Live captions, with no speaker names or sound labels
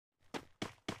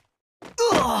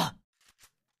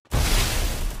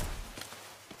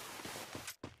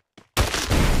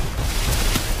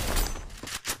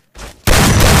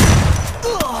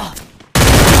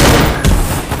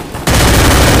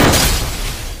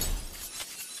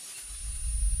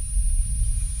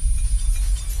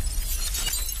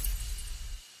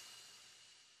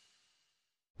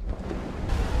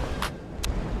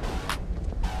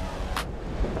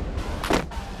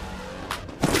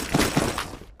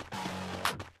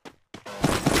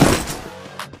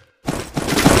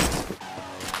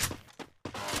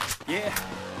Yeah.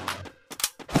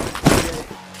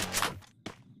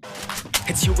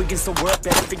 It's you against the world,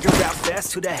 better figure out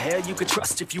fast who the hell you could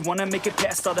trust. If you wanna make it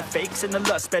past all the fakes and the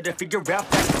lust, better figure out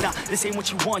fast. Nah, this ain't what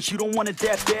you want, you don't want it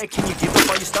that bad. Can you give up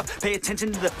all your stuff? Pay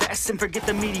attention to the facts and forget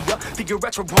the media. Figure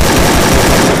out your own.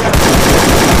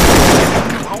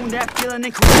 Own that feeling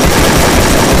and create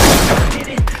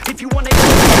it. If you wanna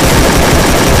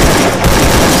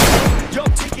yo,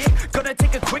 take it, gonna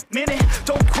take a quick minute.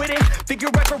 Don't quit it, figure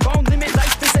out your own limit.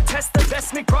 Life is a test, the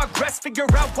best make progress. Figure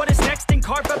out what is next and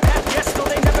carve a path. Yes, no,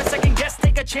 they never second guess.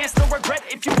 Take a chance, no regret.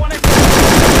 If you want it,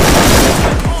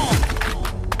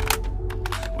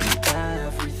 when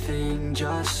everything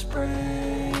just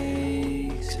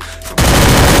breaks,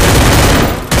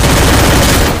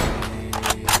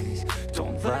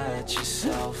 don't let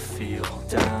yourself feel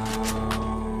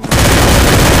down.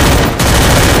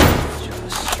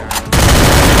 Just drown.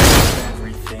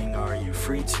 Everything, are you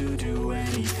free to do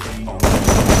anything?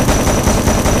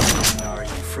 Are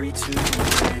you free to do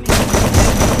anything?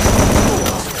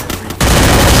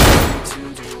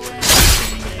 To do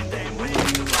anything, and then when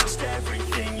you lost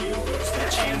everything, you lose the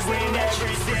chance. When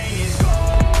everything is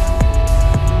gone,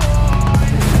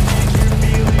 and you're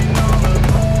feeling all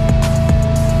alone,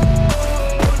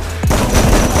 don't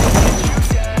let you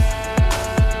down.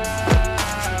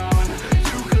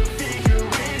 You could figure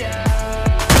it out.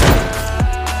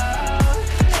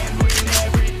 And when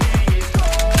everything is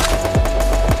gone,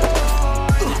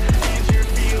 and you're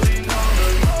feeling all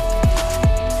alone,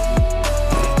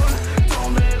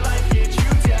 don't let life get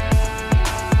you down.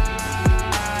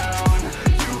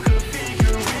 You could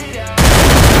figure it out.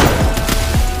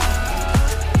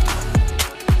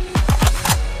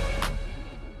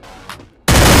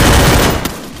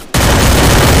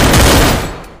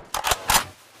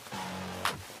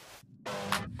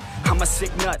 I'm a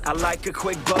sick nut, I like a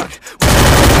quick buck.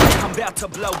 I'm about to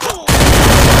blow.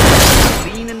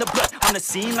 Lean in the blood, on the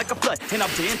scene like a flood. And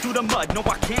I've been through the mud, no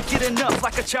I can't get enough.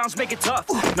 Like a challenge, make it tough.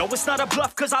 No, it's not a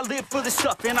bluff, cause I live for this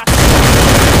stuff. And I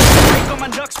break on my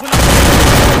knucks when I'm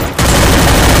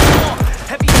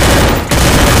heavy.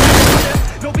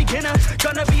 No beginner,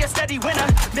 gonna be a steady winner.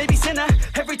 Maybe sinner,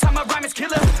 every time I rhyme is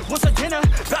killer. What's a dinner?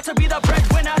 About to be the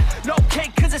breadwinner. No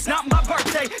cake, cause it's not my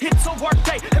birthday. It's a work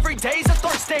day, every day's a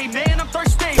Thursday. Man, I'm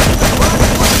thirsty.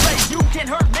 You can't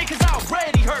hurt me, cause I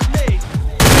already hurt me.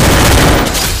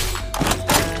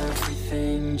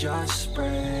 Everything just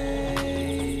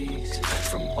breaks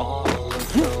from all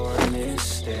of your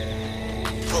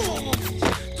mistakes.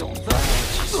 Don't let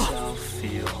yourself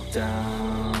feel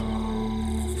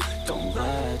down. Don't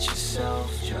let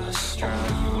yourself just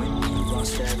drown. When you've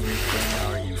lost everything,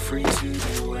 are you free to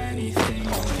do anything?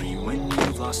 Only when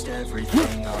you've lost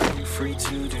everything, are you free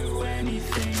to do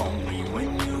anything? Only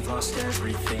when you've lost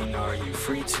everything, are you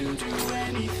free to do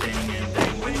anything? And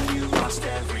then when you lost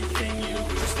everything, you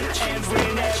lose the chance.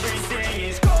 When everything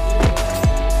is gone,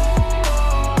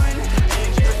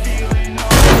 and you're feeling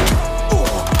all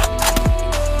alone,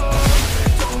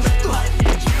 don't let life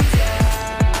get you down.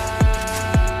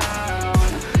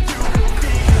 You can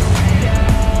figure it out.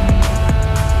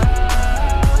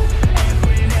 And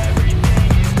when everything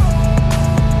is gone,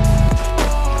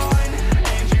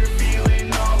 and you're feeling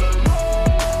all alone,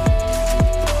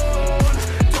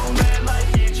 don't let life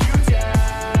get you down.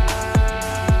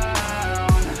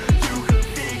 You can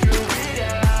figure it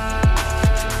out.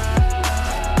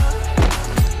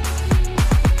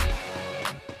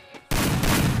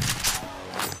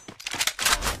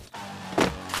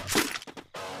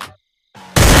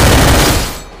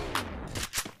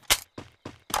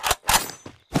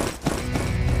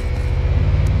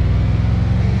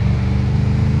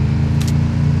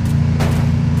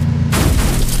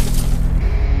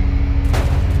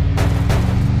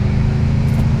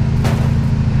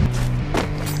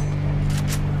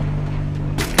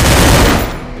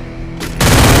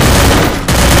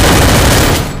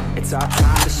 It's our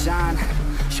time to shine.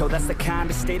 Show that's the kind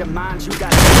of state of mind you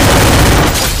gotta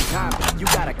you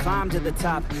gotta climb to the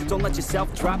top. Don't let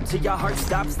yourself drop till your heart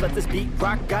stops. Let this beat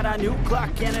rock. Got a new clock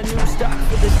and a new stock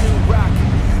for this new rock.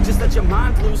 Just let your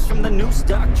mind loose from the new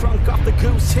stock. Drunk off the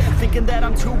goose, thinking that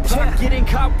I'm too pop. Getting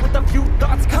caught with a few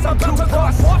thoughts cause I'm too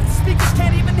lost. Off the speakers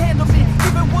can't even handle me.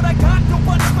 Even what I got, no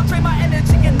one will drain my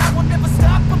energy. And I will never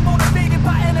stop, I'm motivated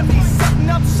by enemies. Setting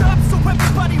up shop so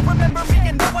everybody remember me.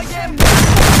 And know I am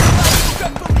they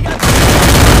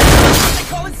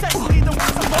call insanely the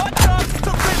ones I'm on top. To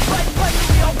live life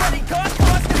lightly, already got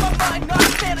lost in my mind. Not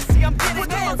fantasy, I'm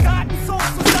getting all forgotten souls.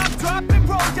 So stop, drop, and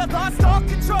roll. You lost all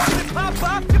control and pop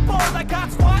off your ball. I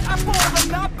got squat, I'm bold, I'm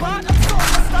not bought, I'm sold.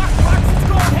 My stock box is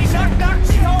gold. Hey, knock, knock,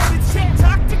 she home. It's shit,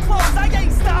 talk to close. I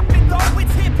ain't stopping though,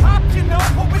 it's hip hop.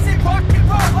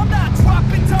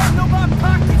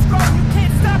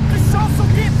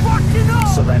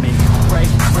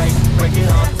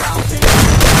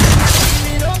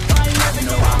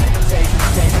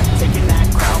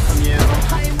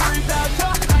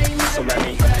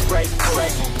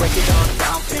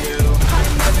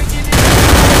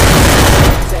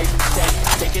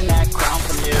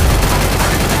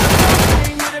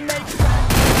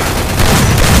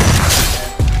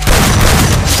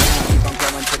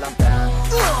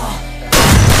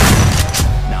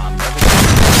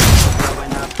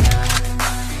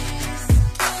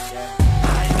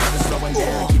 slowing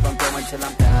down, keep on going till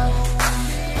I'm down.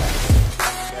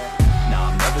 No,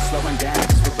 I'm never slowing down,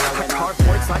 cause we're blowing up. Hard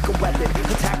words like a weapon,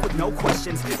 attack with no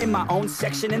questions. In my own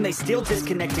section and they still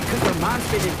disconnected, cause their mind's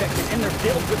been infected and they're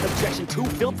filled with objection. Too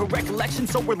filled for recollection,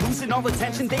 so we're losing all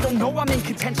attention. They don't know I'm in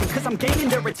contention, cause I'm gaining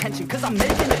their attention, cause I'm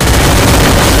making it.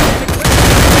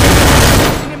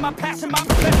 In my passion, my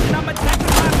profession, I'm attacking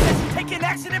my obsession, taking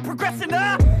action and progressing.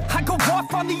 I go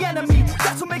off on the enemy,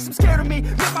 that's what makes them scared of me.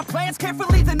 Make my plans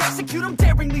carefully, then execute them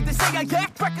daringly. They say I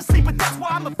act recklessly, but that's why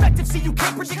I'm effective. See, you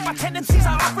can't predict my tendencies,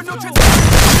 I offer no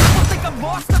transparency. I don't think I'm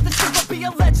lost, nothing should but be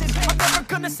a legend. I'm never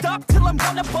gonna stop till I'm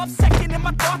one above second. And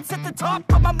my thoughts at the top,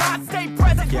 but my mind stay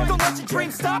present. Don't let your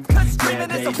dreams stop, cause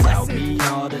dreaming is a blessing. They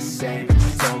tell me all the same,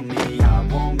 told me I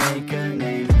won't make a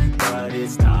name, but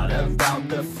it's not about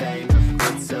the fame,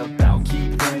 it's about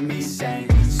keeping me sane.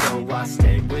 So I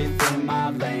stay within my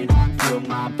lane, feel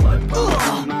my blood run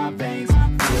through my veins,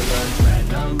 feel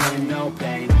adrenaline, no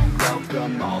pain,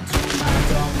 welcome all to my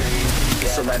domain.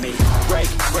 So let me break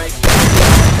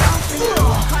down for you.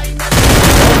 I ain't never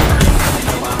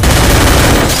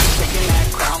taking that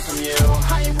crown from you.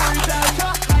 I ain't worried about you.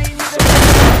 I ain't never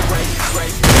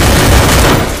break down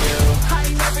for you. I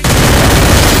ain't never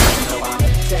so I'm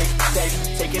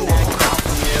taking that crown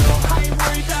from you. I ain't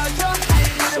worried about you.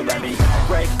 So let me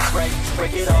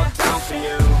break it all down for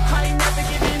you. I ain't never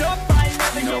giving up. I ain't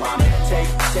never giving up.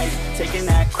 Taking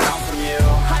that crown from you.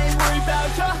 I ain't worried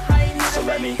about you. So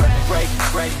let me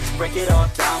break it all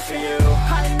down for you.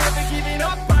 I ain't never giving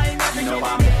up, I ain't never giving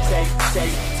up.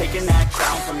 Taking that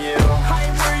crown from you. I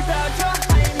ain't worried about you,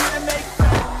 I ain't gonna make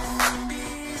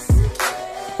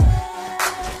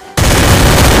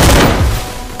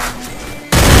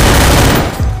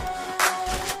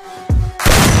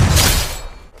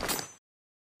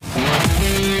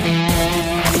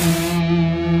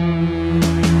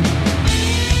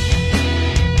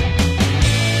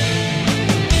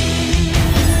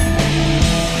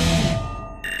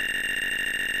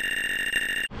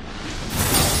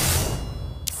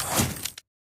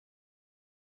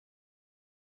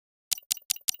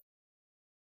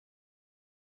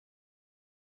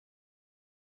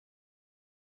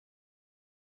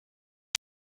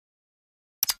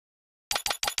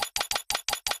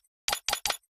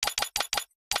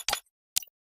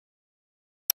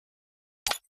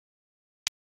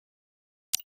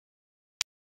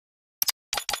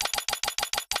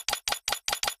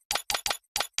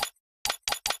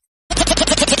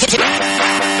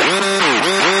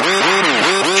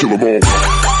kill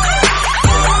 'em all.